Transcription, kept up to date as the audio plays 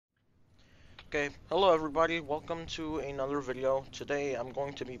Okay, hello everybody, welcome to another video. Today I'm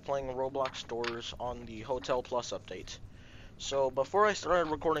going to be playing Roblox Doors on the Hotel Plus update. So before I started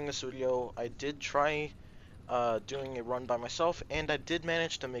recording this video, I did try doing a run by myself, and I did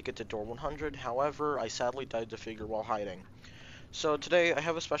manage to make it to door 100. However, I sadly died to figure while hiding. So today I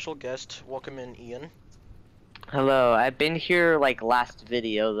have a special guest. Welcome in, Ian. Hello, I've been here like last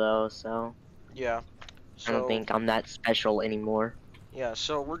video though, so Yeah, I don't so think I'm that special anymore.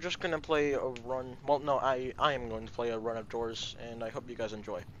 so we're just gonna play a run. Well, no, I am going to play a run of Doors, and I hope you guys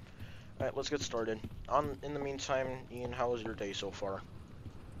enjoy. Alright, let's get started. In the meantime, Ian, how was your day so far?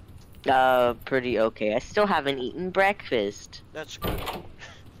 Pretty okay. I still haven't eaten breakfast. That's good.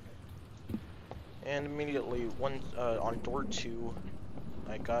 And immediately, on door 2,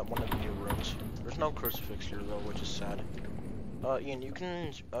 I got one of the new rooms. There's no crucifix here though, which is sad. Ian, you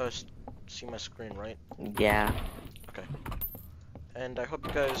can see my screen, right? Yeah. Okay. And I hope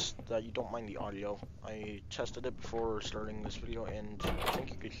that you don't mind the audio. I tested it before starting this video, and I think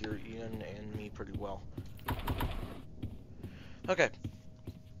you could hear Ian and me pretty well. Okay.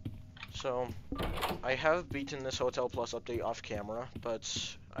 So, I have beaten this Hotel Plus update off camera,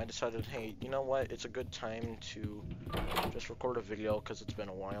 but I decided, hey, you know what? It's a good time to just record a video because it's been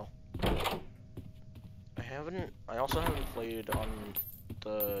a while. I also haven't played on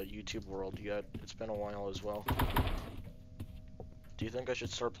the YouTube world yet. It's been a while as well. Do you think I should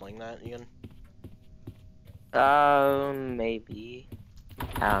start playing that, Ian? Maybe.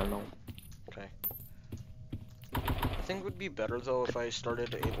 I don't know. Okay. I think it would be better though if I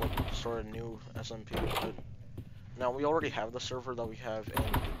started a new SMP, but now we already have the server that we have, and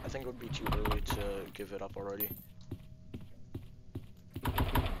I think it would be too early to give it up already. Okay.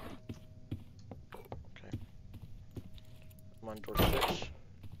 I'm on door 6.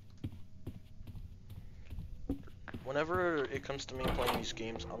 Whenever it comes to me playing these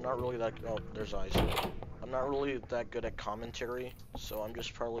games, I'm not really that. Oh, there's eyes. I'm not really that good at commentary, so I'm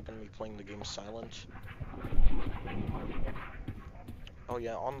just probably gonna be playing the game silent. Oh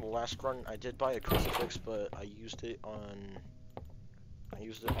yeah, on the last run, I did buy a crucifix, but I used it on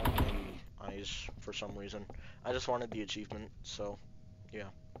the eyes for some reason. I just wanted the achievement, so yeah.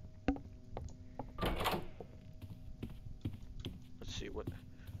 Let's see what.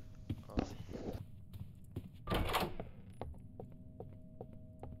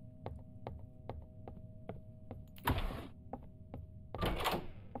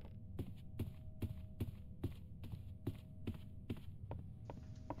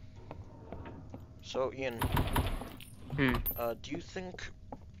 So Ian, do you think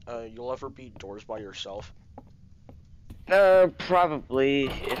you'll ever beat Doors by yourself? Probably,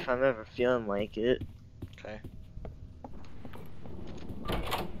 if I'm ever feeling like it. Okay.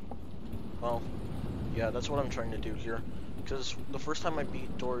 Well, yeah, that's what I'm trying to do here. Because the first time I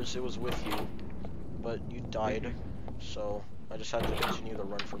beat Doors, it was with you, but you died, so I just had to continue the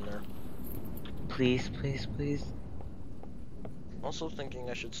run from there. Please, please, please. I'm also thinking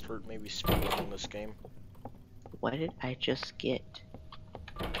I should start maybe speedrunning this game. What did I just get?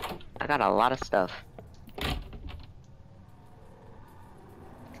 I got a lot of stuff. Okay.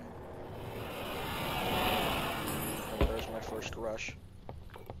 And there's my first rush.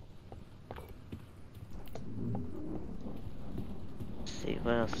 Let's see,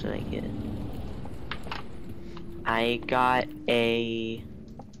 what else did I get? I got a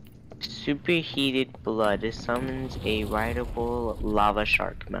superheated blood. It summons a rideable lava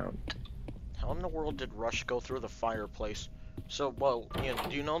shark mount. How in the world did Rush go through the fireplace? So, well, Ian,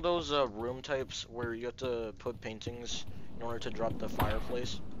 do you know those room types where you have to put paintings in order to drop the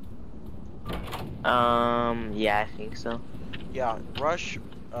fireplace? Yeah, I think so. Yeah, Rush,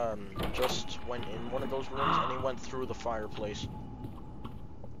 just went in one of those rooms and he went through the fireplace.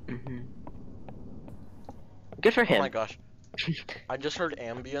 Good for him. Oh my gosh. I just heard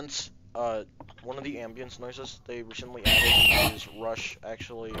ambience. One of the ambience noises they recently added is Rush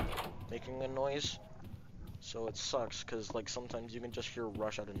actually making a noise. So it sucks, because like sometimes you can just hear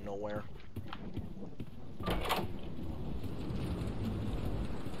Rush out of nowhere.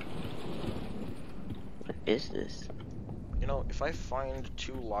 What is this? You know, if I find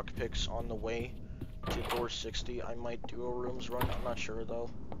 2 lockpicks on the way to door 60, I might do a rooms run. I'm not sure though.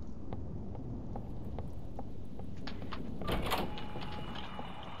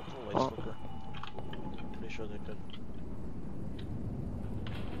 The lights flicker. Pretty sure they did.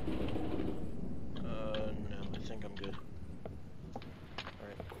 No, I think I'm good.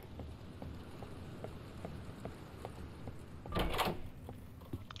 Alright.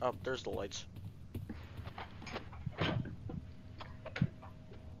 Oh, there's the lights.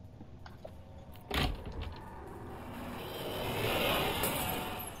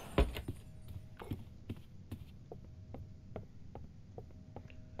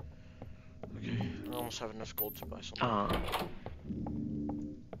 almost have enough gold to buy something. Oh.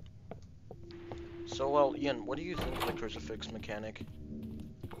 So, well, Ian, what do you think of the crucifix mechanic?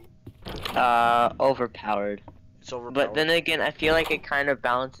 Overpowered. It's overpowered. But then again, I feel like it kind of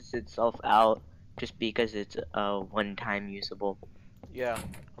balances itself out just because it's one-time usable. Yeah,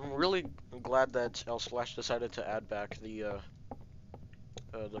 I'm really glad that L/Slash decided to add back the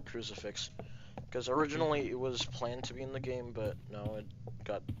crucifix, because originally it was planned to be in the game, but no, it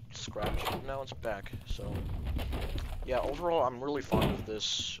got scrapped. Now it's back. So, yeah, overall, I'm really fond of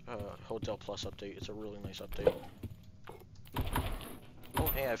this Hotel Plus update. It's a really nice update. Oh,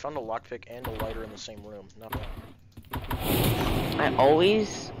 hey, I found a lockpick and a lighter in the same room. Not bad. I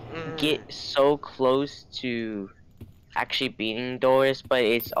always get so close to actually beating doors, but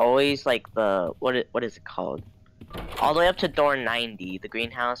it's always like the what is it called? All the way up to door 90, the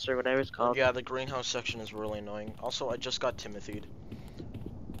greenhouse or whatever it's called. Yeah, the greenhouse section is really annoying. Also, I just got Timothy'd.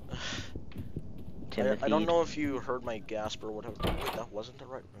 I don't know if you heard my gasp or whatever. Wait, that wasn't the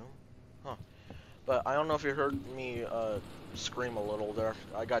right room? Huh. But I don't know if you heard me scream a little there.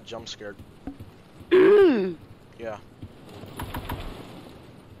 I got jump scared. Yeah.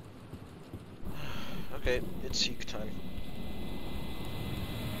 Okay, it's seek time.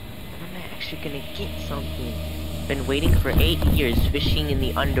 I'm actually gonna get something. Been waiting for 8 years fishing in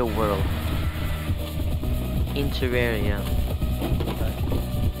the underworld. In Terraria. Okay.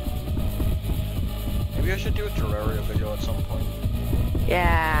 Maybe I should do a Terraria video at some point.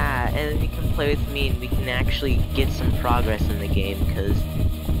 Yeah, and then you can play with me and we can actually get some progress in the game, because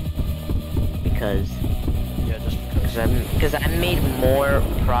I made more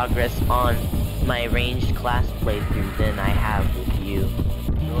progress on my ranged class playthrough than I have with you.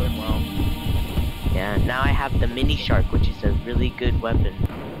 Really? Wow. Yeah, now I have the mini shark, which is a really good weapon.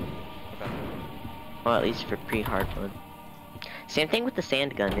 Okay. Well, at least for pre-hard mode. Same thing with the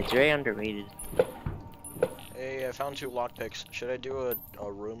sand gun, it's very underrated. Hey, I found 2 lockpicks. Should I do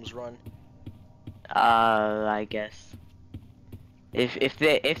a rooms run? I guess. If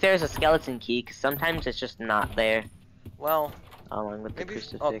there's a skeleton key, because sometimes it's just not there. Well, along with the maybe.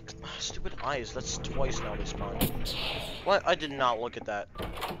 crucifix. Oh, stupid eyes. That's twice now they spawn. What? I did not look at that.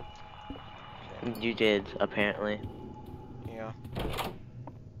 You did, apparently. Yeah.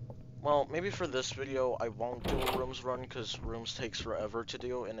 Well, maybe for this video, I won't do a rooms run, because rooms takes forever to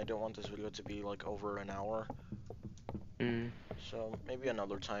do, and I don't want this video to be, like, over an hour. So, maybe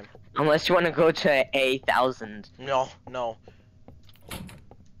another time. Unless you want to go to 1,000. No, no.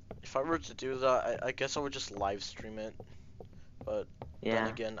 If I were to do that, I guess I would just live stream it. But, yeah. then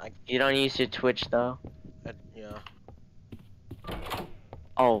again, You don't use your Twitch, though? Yeah.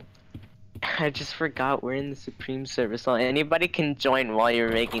 Oh. I just forgot we're in the Supreme server, so anybody can join while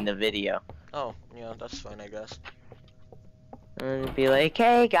you're making the video. Oh, yeah, that's fine, I guess. And be like,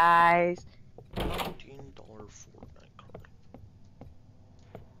 hey guys! $19 Fortnite card.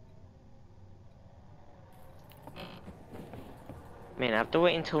 Man, I have to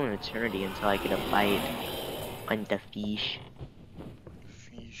wait until an eternity until I get a bite on the fish.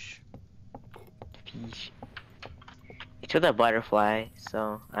 Fish. Fish. It's with a butterfly,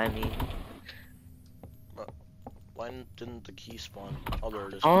 so, I mean... Why didn't the key spawn? Oh, there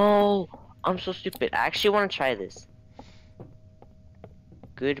it is. Oh, I'm so stupid. I actually want to try this.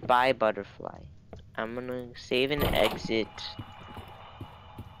 Goodbye, butterfly. I'm gonna save and exit.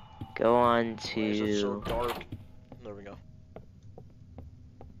 Go on Why is it so to dark? There we go.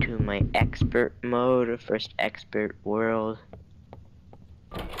 To my expert mode, first expert world.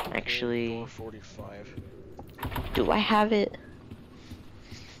 Actually, 45. do I have it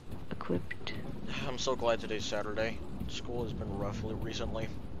equipped? I'm so glad today's Saturday. School has been rough recently.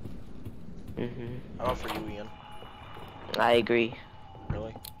 How about for you, Ian? I agree.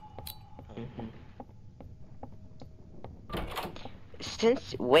 Really?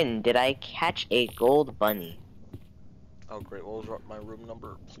 Since when did I catch a gold bunny? Oh, great. What was my room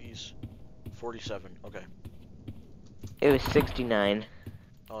number, please? 47. Okay. It was 69.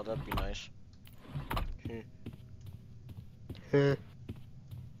 Oh, that'd be nice. You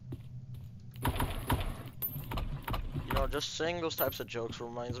know, just saying those types of jokes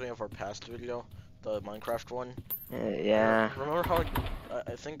reminds me of our past video, the Minecraft one. Yeah. Remember how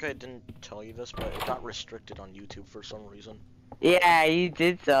I think I didn't tell you this, but it got restricted on YouTube for some reason. Yeah, you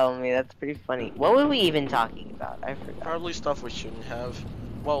did tell me. That's pretty funny. What were we even talking about? I forgot. Probably stuff we shouldn't have.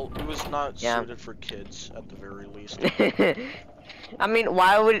 Well, it was not suited for kids at the very least. I mean,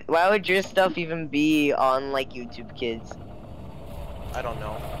 why would your stuff even be on like YouTube Kids? I don't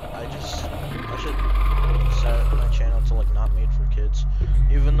know. I should set my channel to like not made for kids,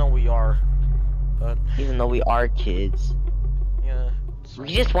 even though we are. But even though we are kids. Yeah,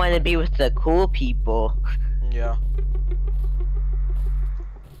 We just want to be with the cool people. Yeah.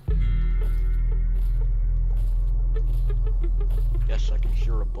 Yes, I can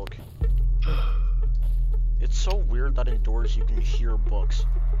hear a book. It's so weird that indoors you can hear books.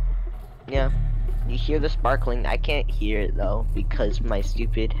 Yeah. You hear the sparkling. I can't hear it though because my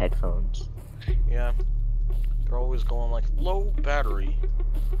stupid headphones. Yeah. They're always going like low battery.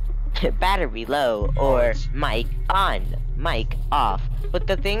 Battery low or mic on, mic off. But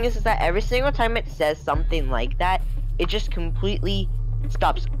the thing is that every single time it says something like that, it just completely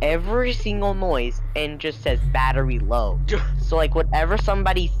stops every single noise and just says battery low. So like whatever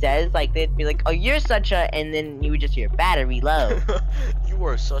somebody says, like they'd be like, "Oh, you're such a," and then you would just hear battery low. You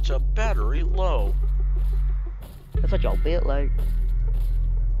are such a battery low. That's what y'all built like.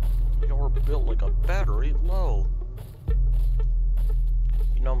 You're built like a battery low.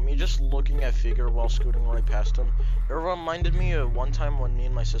 You know, me just looking at Figure while scooting right past him, it reminded me of one time when me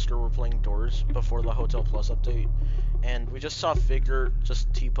and my sister were playing Doors before the Hotel Plus update, and we just saw Figure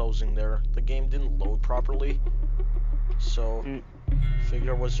just T-posing there. The game didn't load properly, so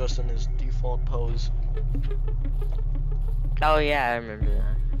Figure was just in his default pose. Oh yeah, I remember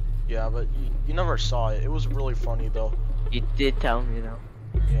that. Yeah, but you never saw it. It was really funny though. You did tell me though.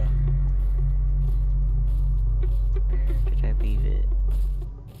 Yeah. Where did I leave it?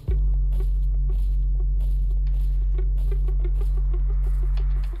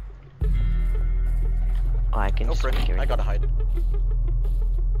 Oh, I can just frick, I gotta hide. Is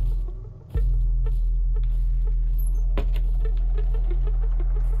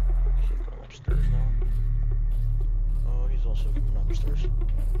he going upstairs now? Oh, he's also coming upstairs.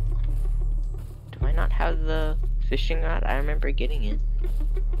 Do I not have the fishing rod? I remember getting it.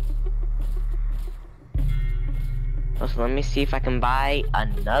 Also, let me see if I can buy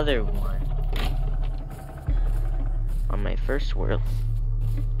another one on my first world.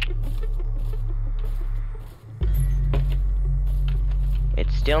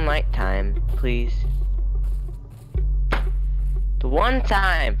 It's still nighttime, please. The one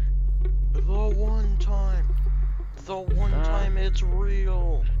time! The one time! The one time it's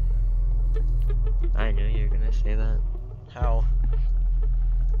real! I knew you were gonna say that. How?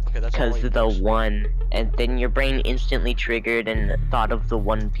 Okay, that's because of the one, and then your brain instantly triggered and thought of the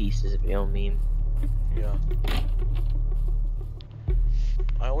One Piece's real meme. Yeah.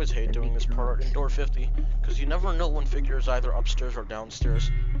 I always hate doing this part in Door 50, because you never know when Figure is either upstairs or downstairs.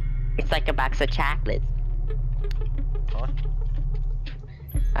 It's like a box of chocolates. Huh?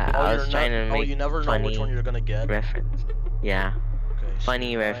 I was trying to make you never know which one you're gonna get. Reference. Yeah. Okay.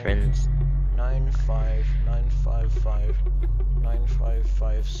 Funny reference. 95955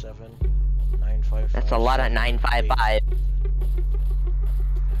 9557 955. That's a lot of 955.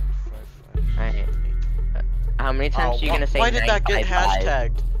 Alright. How many times are you gonna say 955? Why did that get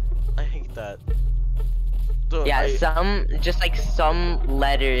hashtagged? I hate that. Yeah, just like some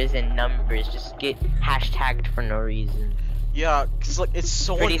letters and numbers just get hashtagged for no reason. Yeah, cause like it's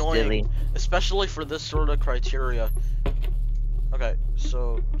so Pretty annoying, silly. especially for this sort of criteria. Okay,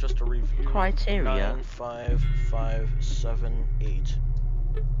 so just to review. Criteria. 95578.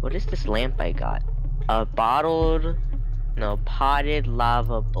 What is this lamp I got? A potted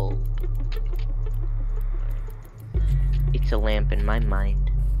lava bulb. It's a lamp in my mind.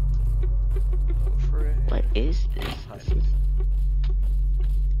 What is this?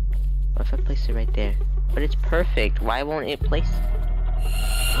 What if I place it right there? But it's perfect. Why won't it place it?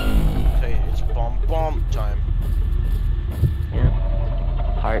 Okay, it's bomb time. Yeah.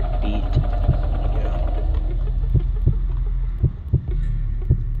 Heartbeat. Yeah.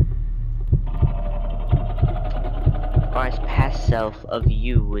 Or as past self of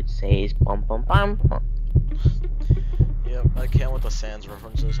you would say is bum bum bum bum. Yep, I can't with the Sans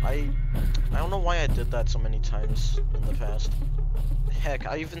references. I don't know why I did that so many times in the past. Heck,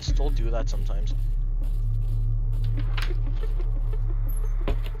 I even still do that sometimes.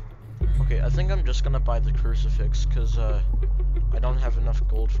 Okay, I think I'm just gonna buy the crucifix, cause I don't have enough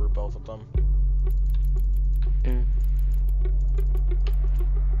gold for both of them.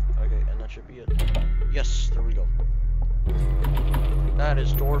 Okay, and that should be it. Yes, there we go. That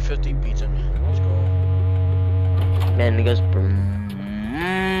is door 50 beaten. Let's go. Man, it goes boom.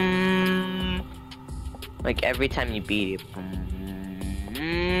 Like every time you beat it. Boom.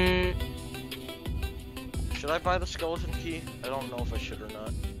 Should I buy the skeleton key? I don't know if I should or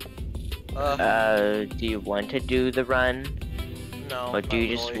not. Do you want to do the run? No. Or do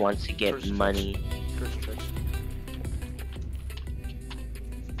you just want to get money? Crucifix.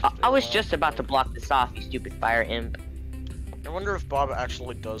 I was just about to block this off, you stupid fire imp. I wonder if Bob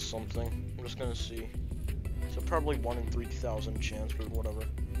actually does something. I'm just gonna see. So probably 1 in 3,000 chance, but whatever.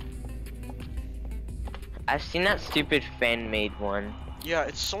 I've seen that stupid fan-made one. Yeah,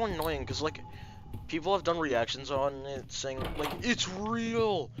 it's so annoying because like people have done reactions on it saying like it's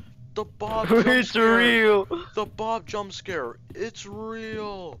real. The Bob jump It's scare. real. The Bob jump scare. It's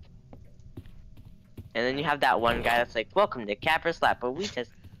real. And then you have that one guy that's like, "Welcome to Capper Slap," but we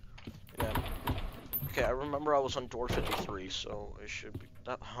just. Yeah. Okay, I remember I was on door 53, so it should be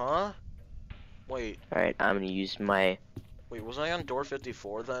that. Huh? Wait. All right, I'm gonna use my. Wait, was I on door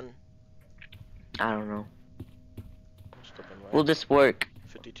 54 then? I don't know. Must have been right. Will this work?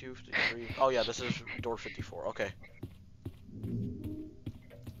 52, 53. Oh yeah, this is door 54. Okay.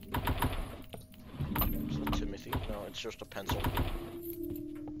 Is that Timothy? No, it's just a pencil.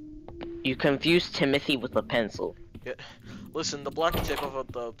 You confused Timothy with a pencil. Yeah. Listen, the black tip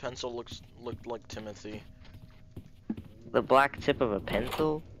of the pencil looked like Timothy. The black tip of a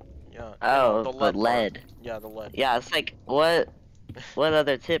pencil? Yeah. Oh, the the lead. part. Yeah, the lead. Yeah, it's like, what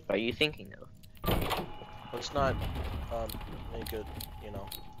other tip are you thinking of? Let's not make it, you know.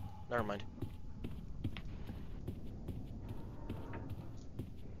 Never mind.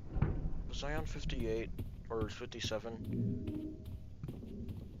 Was I on 58 or 57?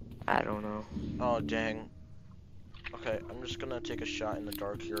 I don't know. Oh dang. Okay, I'm just gonna take a shot in the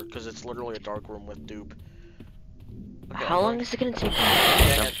dark here, because it's literally a dark room with dupe. Okay, How long is it gonna take to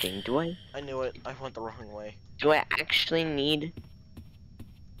do something? Do I knew it. I went the wrong way. actually need?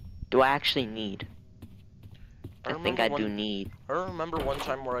 I think I do need. I remember one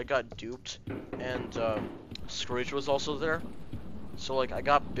time where I got duped, and Screech was also there. So like I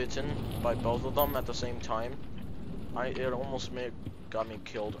got bitten by both of them at the same time. It almost got me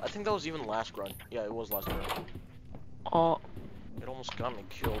killed. I think that was even last run. Yeah, it was last run. Oh, It almost got me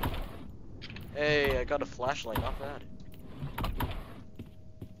killed. Hey, I got a flashlight. Not bad.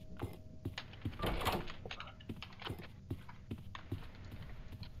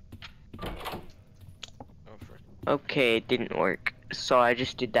 Oh, frick. okay, it didn't work. So I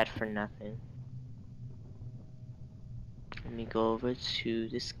just did that for nothing. Let me go over to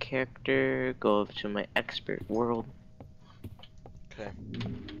this character, go over to my expert world. Okay.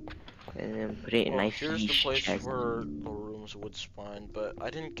 And then put it in Well, my here's the fish place chest. where the rooms would spawn, but I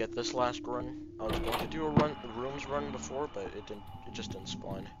didn't get this last run. I was going to do a rooms run before, but it just didn't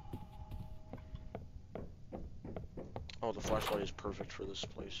spawn. Oh, the flashlight is perfect for this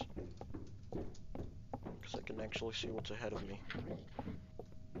place. Because I can actually see what's ahead of me.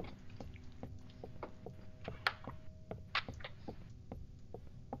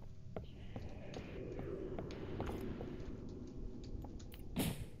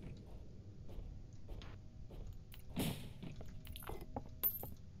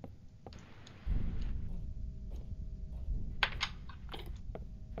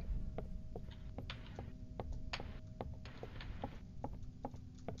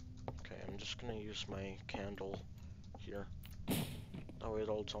 I'm just gonna use my candle here. That way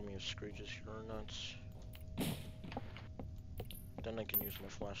it'll tell me if Screech is here or not. Then I can use my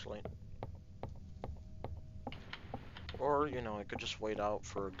flashlight. Or, you know, I could just wait out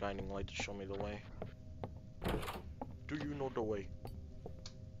for a guiding light to show me the way. Do you know the way?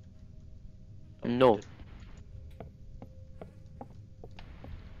 Oh, No.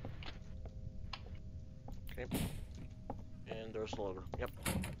 Okay. And there's the loader. Yep.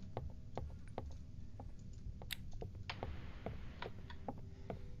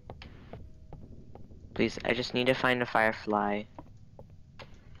 Please, I just need to find a firefly.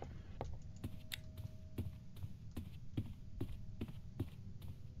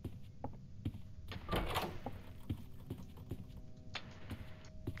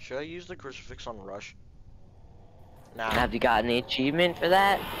 Should I use the crucifix on Rush? Nah. Have you gotten the achievement for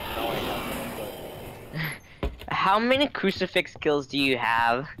that? No, I haven't. How many crucifix kills do you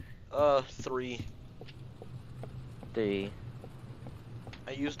have? 3. 3.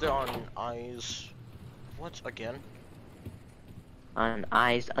 I used it on eyes. What again? On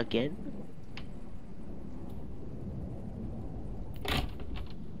eyes again?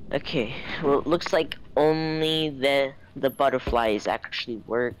 Okay, well it looks like only the butterflies actually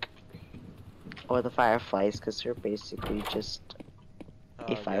work. Or the fireflies, because they're basically just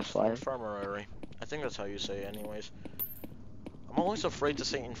a firefly. Yes, infirmary. I think that's how you say it anyways. I'm always afraid to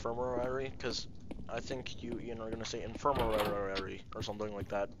say infirmary, because I think you are gonna say infirmary or something like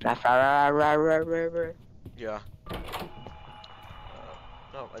that. Yeah.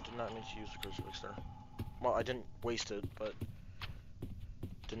 No, I did not mean to use the crucifix there. Well, I didn't waste it, but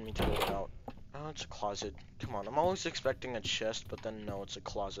didn't mean to pull it out. Oh, it's a closet. Come on, I'm always expecting a chest, but then no, it's a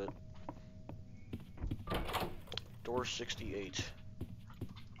closet. Door 68.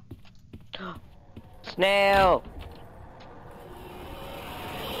 Snail!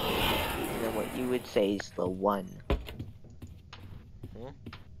 And then what you would say is the one. Hmm?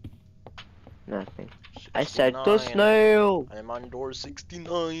 Nothing. I said the 69. snail! I'm on door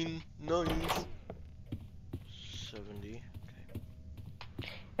 69. Nice. 70.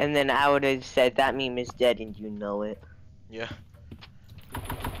 And then I would have said that meme is dead and you know it. Yeah.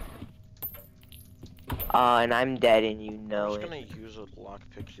 And I'm dead and you I'm know just it. gonna use a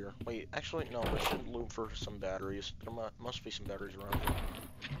lockpick here. Wait, actually, no, I should loot for some batteries. There must be some batteries around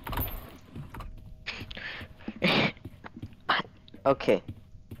here. Okay.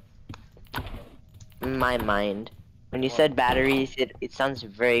 In my mind, when you What? said batteries, it sounds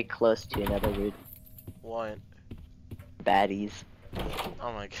very close to another word. What? Baddies.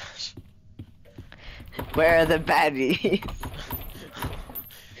 Oh my gosh. Where are the baddies?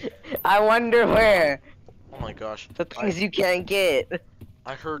 I wonder where. Oh my gosh. The things you can't get.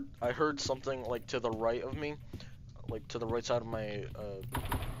 I heard something like to the right of me, like to the right side of my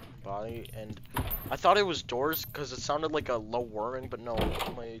body, and I thought it was doors because it sounded like a low whirring, but no,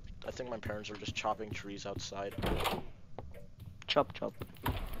 I think my parents are just chopping trees outside. Chop chop.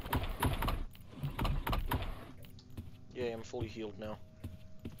 Yeah, I'm fully healed now.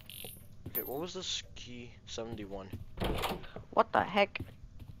 Okay, what was this key? 71. What the heck?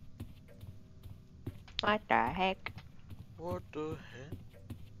 What the heck? What the heck?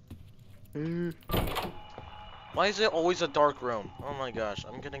 Mm. Why is it always a dark room? Oh my gosh,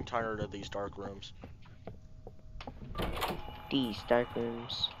 I'm getting tired of these dark rooms. These dark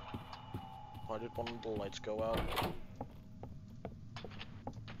rooms. Why did one of the lights go out?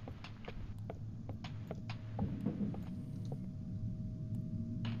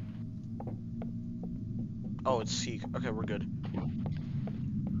 Oh, it's Seek. Okay, we're good.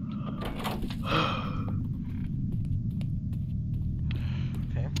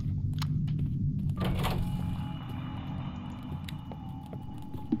 Okay.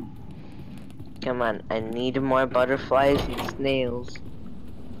 Come on, I need more butterflies and snails.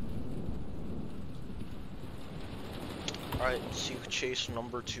 Alright, Seek chase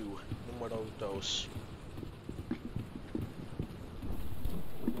number 2. Numero dos.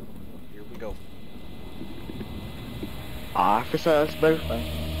 Here we go. For silence butterfly.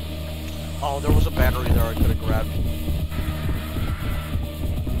 Oh, there was a battery there I could have grabbed.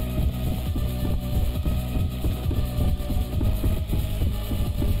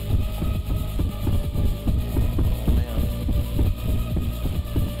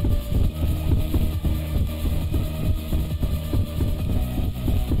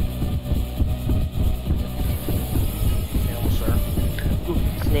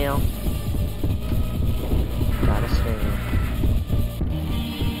 Snail. Got a snail.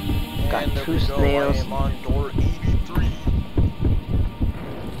 Got And there two we go. snails. I am on door 83.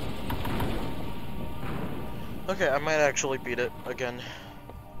 Okay, I might actually beat it again.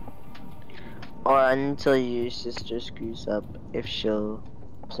 Or until your sister screws up, if she'll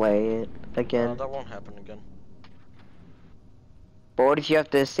play it again. That won't happen again. But what if you have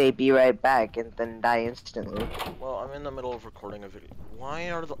to say be right back and then die instantly? Well, I'm in the middle of recording a video.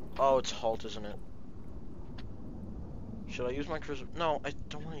 Why are the... Oh, it's halt, isn't it? Should I use my crucifix? No, I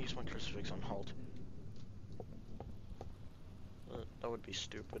don't want to use my crucifix on halt. That would be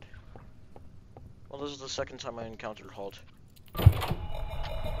stupid. Well, this is the second time I encountered halt. Okay.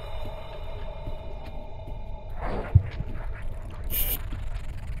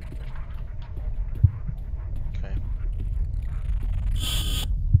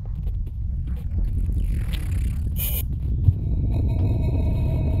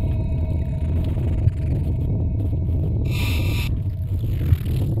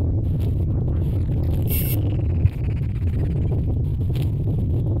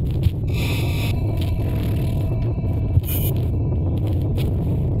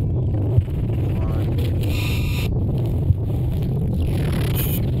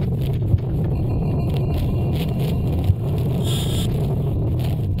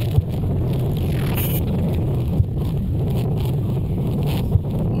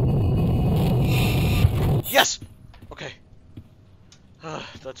 Yes! Okay.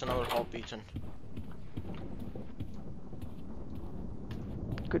 That's another halt beaten.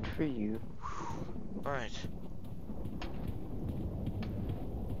 Good for you. Alright.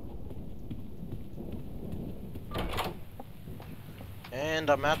 And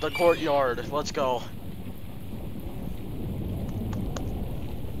I'm at the courtyard. Let's go.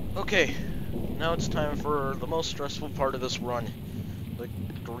 Okay. Now it's time for the most stressful part of this run. The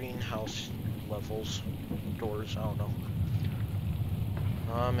greenhouse levels. Doors, I don't know.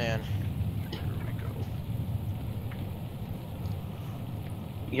 Oh man. Here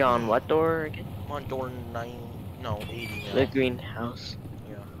we You're on what door again? I'm on door 9, no, 80 now. The greenhouse.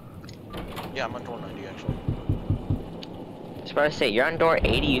 Yeah. Yeah, I'm on door 90 actually. I was about to say, you're on door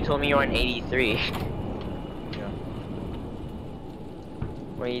 80, you told me you're on 83. Yeah.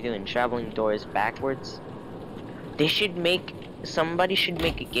 What are you doing? Traveling doors backwards? They should make, somebody should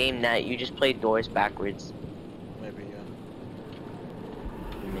make a game that you just play doors backwards. Maybe, yeah.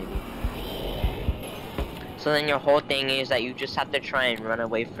 Maybe. So then your whole thing is that you just have to try and run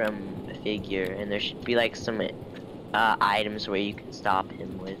away from the figure, and there should be like some items where you can stop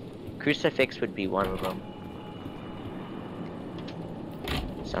him with. Crucifix would be one of them.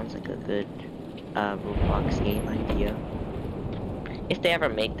 Sounds like a good Roblox game idea. If they ever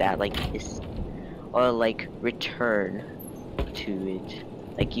make that, like this, or like return to it,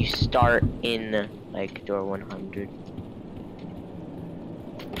 like you start in like door 100.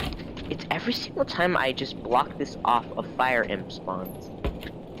 It's every single time I just block this off, a fire imp spawns,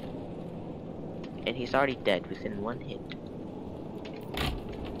 and he's already dead within one hit.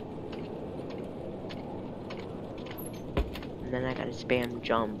 And then I gotta spam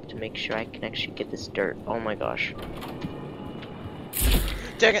jump to make sure I can actually get this dirt. Oh my gosh.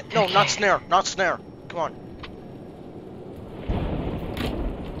 Dang it! No, not snare! Not snare! Come on.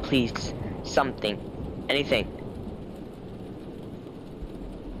 Please, something. Anything.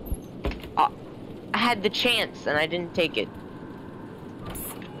 Oh, I had the chance and I didn't take it.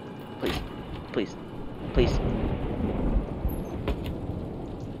 Please, please, please.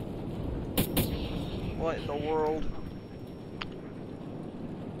 What in the world?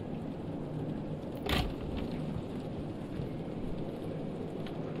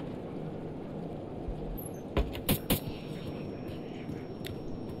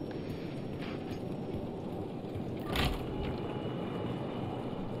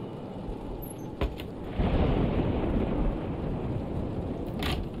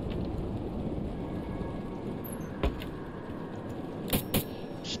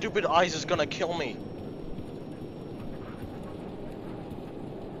 Stupid eyes is gonna kill me.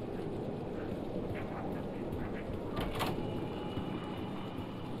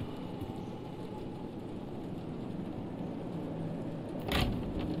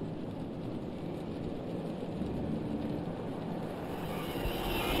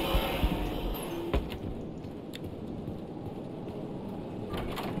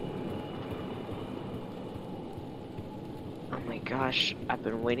 Oh my gosh, I've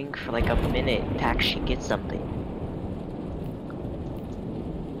been waiting for like a minute to actually get something.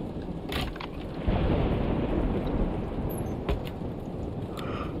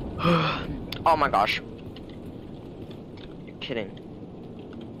 Oh my gosh. You're kidding.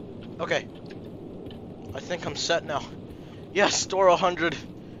 Okay. I think I'm set now. Yes, door 100.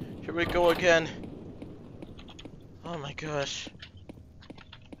 Here we go again. Oh my gosh.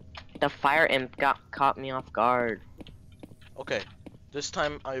 The fire imp caught me off guard. Okay, this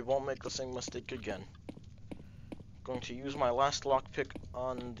time I won't make the same mistake again. Going to use my last lockpick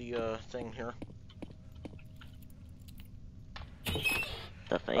on the thing here.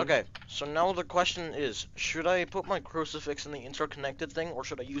 The thing. Okay, so now the question is, should I put my crucifix in the interconnected thing, or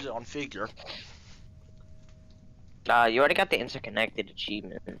should I use it on figure? You already got the interconnected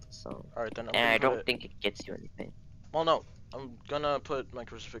achievement, so. Alright, then And I don't think it gets you anything. Well, no, I'm gonna put my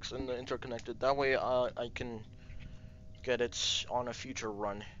crucifix in the interconnected. That way, I can get it on a future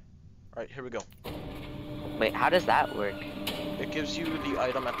run. Alright, here we go. Wait, how does that work? It gives you the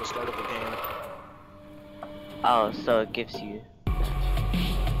item at the start of the game. Oh, so it gives you.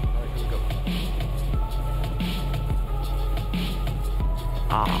 Alright, here we go.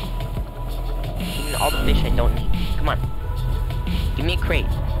 Ah. Give me all the fish I don't need. Come on. Give me a crate.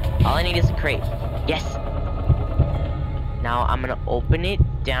 All I need is a crate. Yes! Now I'm gonna open it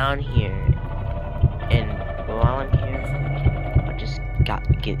down here. And while I'm here, I just got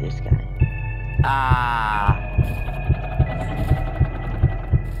to get this guy. Ah!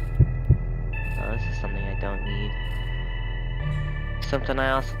 Oh, this is something I don't need. Something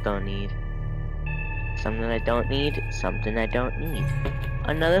I also don't need. Something I don't need. Something I don't need.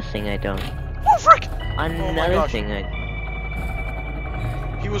 Another thing I don't. Oh, frick! Another thing I.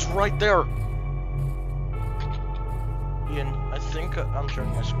 He was right there. Ian, I think I'm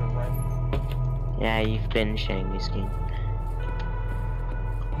sharing my screen, right? Yeah, you've been sharing your screen.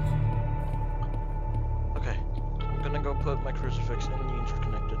 Okay, I'm gonna go put my crucifix in the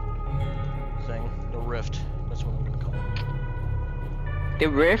interconnected thing, the rift. That's what I'm gonna call it. The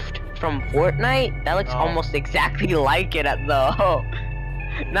rift from Fortnite? That looks No. almost exactly like it though.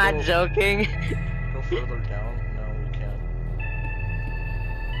 Not Go- joking. Go further down. No, we can't.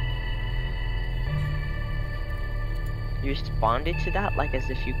 You responded to that like as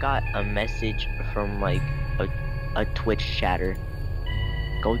if you got a message from like a Twitch chatter.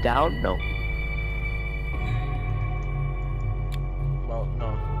 Go down? No. Well, no.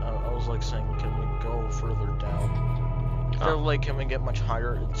 I was like saying, can we go further down? Instead of like, can we get much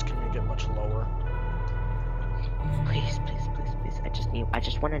higher? It's can we get much lower? Please, please, please, please. I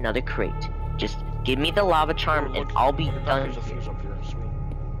just want another crate. Just give me the lava charm and I'll be done. There's a fuse up here. Sweet.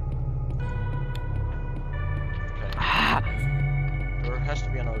 Okay. Ah. There has to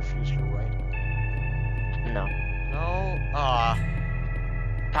be another fuse here, right? No. No. Ah.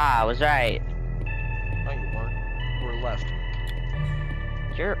 I was right. No, you weren't. You were left.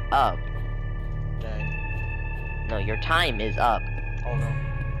 You're up. Dang. No, your time is up. Oh no.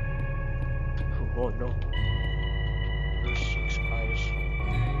 Oh no. There's 6 eyes.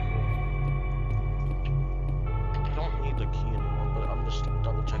 I don't need the key anymore, but I'm just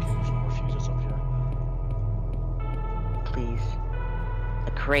double checking there's no more fuses up here. Please.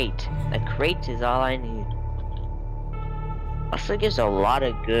 A crate. A crate is all I need. Also gives a lot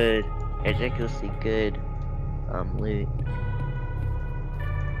of good, ridiculously good, loot.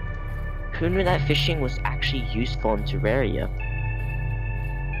 Who knew that fishing was actually useful in Terraria?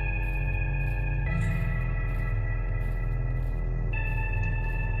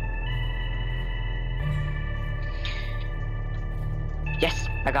 Yes,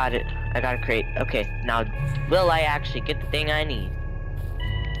 I got it. I got a crate. Okay, now will I actually get the thing I need?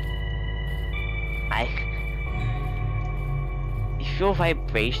 You feel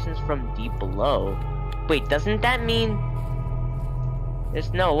vibrations from deep below. Wait, doesn't that mean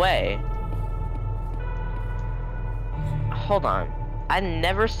there's no way? Hold on. I've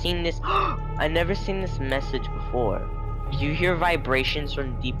never seen this. I've never seen this message before. You hear vibrations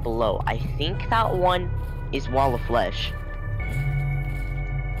from deep below. I think that one is Wall of Flesh.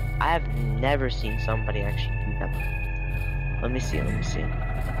 I have never seen somebody actually do that before. Let me see, let me see.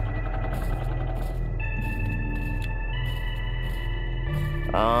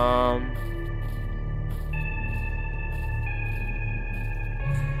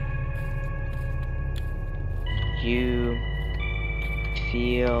 You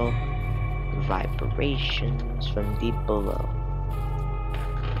feel vibrations from deep below.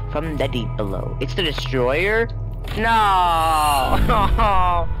 From the deep below. It's the destroyer? No! I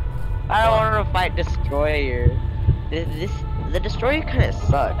don't want to fight destroyer. The destroyer kind of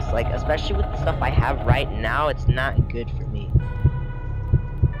sucks. Like, especially with the stuff I have right now, it's not good for me.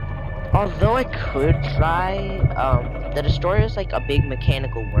 Although I could try, the destroyer is like a big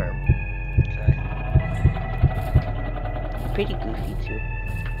mechanical worm. Okay. Pretty goofy too.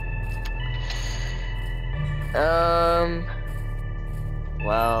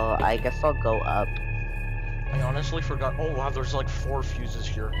 Well, I guess I'll go up. I honestly forgot. Oh wow, there's like 4 fuses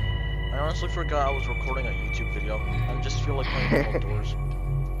here. I honestly forgot I was recording a YouTube video. I just feel like playing outdoors.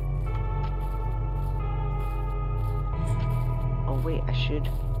 Oh wait, I should.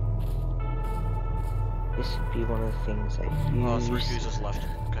 This would be one of the things I use. Oh, 3 fuses left.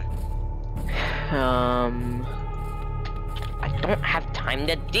 Okay. I don't have time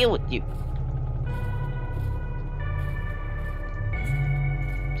to deal with you.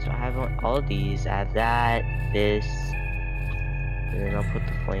 So I have all of these. I have that, this, and then I'll put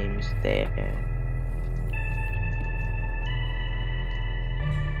the flames there.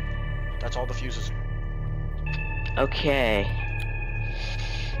 That's all the fuses. Okay.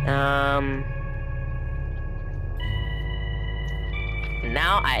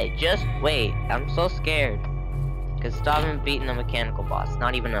 Now I just wait. I'm so scared. Cause still haven't beaten a mechanical boss.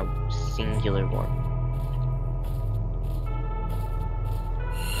 Not even a singular one.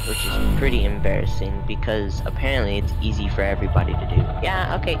 Which is pretty embarrassing because apparently it's easy for everybody to do.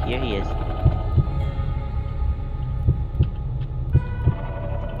 Yeah, okay, here he is.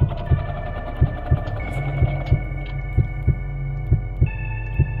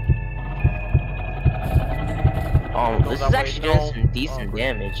 This is actually doing some decent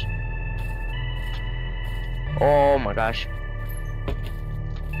damage. Oh my gosh.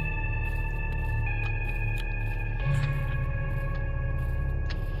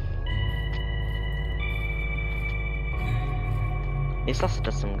 This also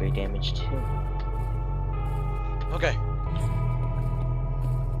does some great damage too. Okay.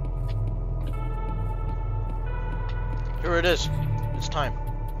 Here it is. It's time.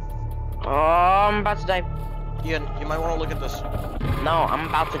 Oh, I'm about to die. Ian, you might want to look at this. No, I'm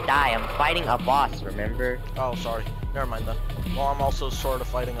about to die. I'm fighting a boss, remember? Oh, sorry. Never mind then. Well, I'm also sort of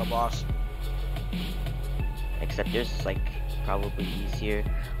fighting a boss. Except this is like probably easier.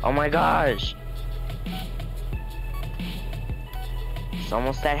 Oh my gosh! It's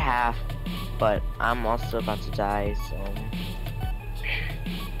almost at half, but I'm also about to die, so...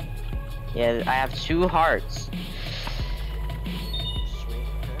 Yeah, I have 2 hearts. Sweet,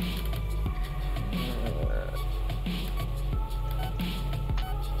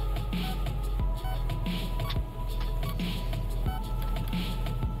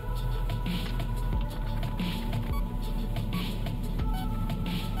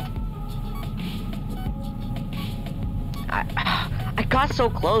 I got so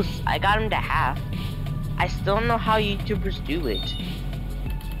close. I got him to half. I still don't know how YouTubers do it.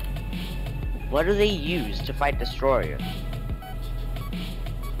 What do they use to fight Destroyer?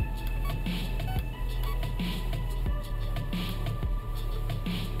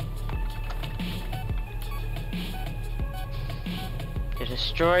 The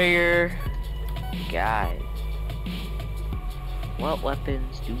Destroyer guy. What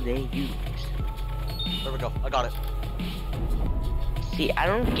weapons do they use? there we go. I got it. See, I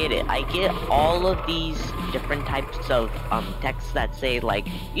don't get it. I get all of these different types of texts that say like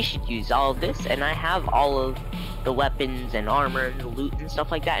you should use all of this, and I have all of the weapons and armor and loot and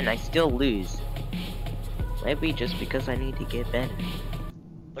stuff like that, and I still lose. Maybe just because I need to get better.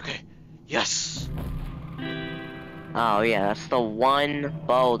 Okay. Yes. Oh yeah, that's the one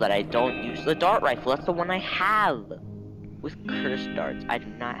bow that I don't use. The dart rifle, that's the one I have. With cursed darts, I do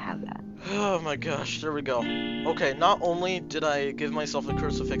not have that. Oh my gosh, there we go. Okay, not only did I give myself a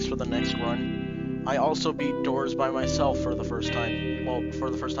crucifix for the next run, I also beat doors by myself for the first time. Well, for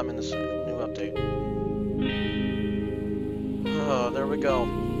the first time in this new update. Oh, there we go.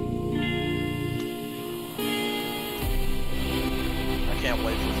 I can't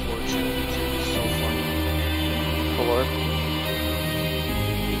wait for floor 2. It's gonna be so fun. 4.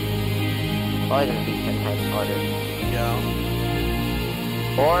 Probably gonna be 10 times harder. Yeah.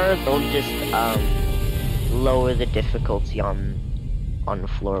 Or they'll just lower the difficulty on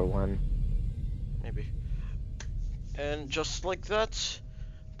floor 1. Maybe. And just like that,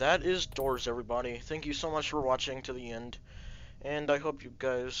 that is doors, everybody. Thank you so much for watching to the end, and I hope you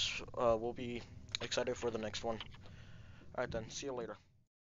guys will be excited for the next one. Alright then, see you later.